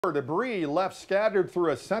Debris left scattered through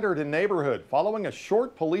a Centerton neighborhood following a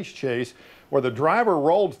short police chase where the driver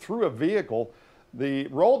rolled their vehicle.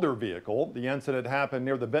 The incident happened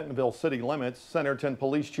near the Bentonville city limits. Centerton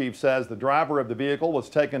police chief says the driver of the vehicle was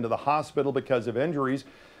taken to the hospital because of injuries.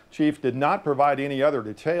 Chief did not provide any other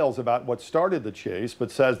details about what started the chase, but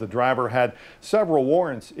says the driver had several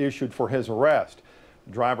warrants issued for his arrest.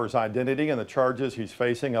 The driver's identity and the charges he's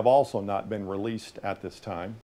facing have also not been released at this time.